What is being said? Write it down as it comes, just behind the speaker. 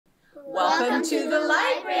Welcome to the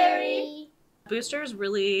library. Boosters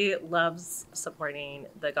really loves supporting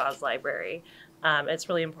the Gause Library. It's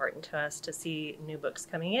really important to us to see new books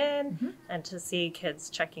coming in and to see kids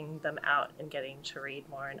checking them out and getting to read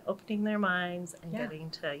more and opening their minds and getting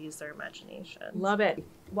to use their imagination. Love it.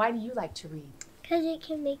 Why do you like to read? Because it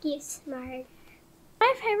can make you smart.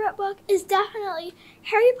 My favorite book is definitely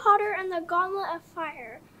Harry Potter and the Gauntlet of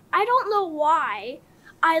Fire. I don't know why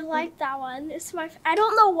I like that one. I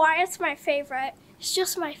don't know why it's my favorite. It's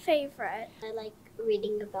just my favorite. I like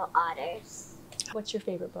reading about otters. What's your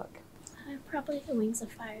favorite book? Probably the Wings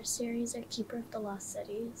of Fire series or Keeper of the Lost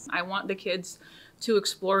Cities. I want the kids to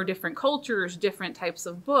explore different cultures, different types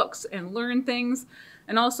of books, and learn things,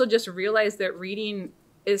 and also just realize that reading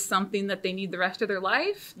is something that they need the rest of their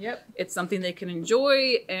life. Yep. It's something they can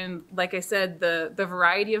enjoy, and like I said, the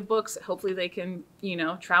variety of books, hopefully they can,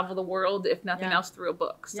 travel the world, if nothing else, through a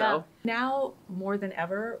book. So now more than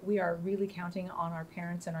ever, we are really counting on our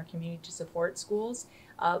parents and our community to support schools.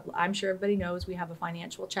 I'm sure everybody knows we have a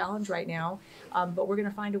financial challenge right now, but we're going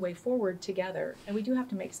to find a way forward together. And we do have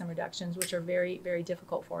to make some reductions, which are very, very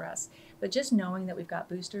difficult for us. But just knowing that we've got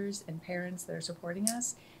boosters and parents that are supporting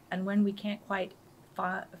us, and when we can't quite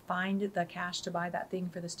find the cash to buy that thing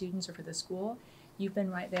for the students or for the school, you've been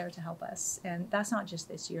right there to help us. And that's not just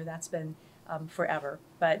this year, that's been forever,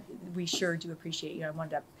 but we sure do appreciate you. I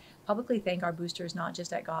wanted to publicly thank our boosters, not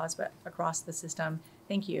just at Gause, but across the system.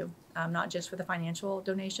 Thank you, not just for the financial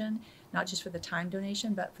donation, not just for the time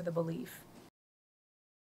donation, but for the belief.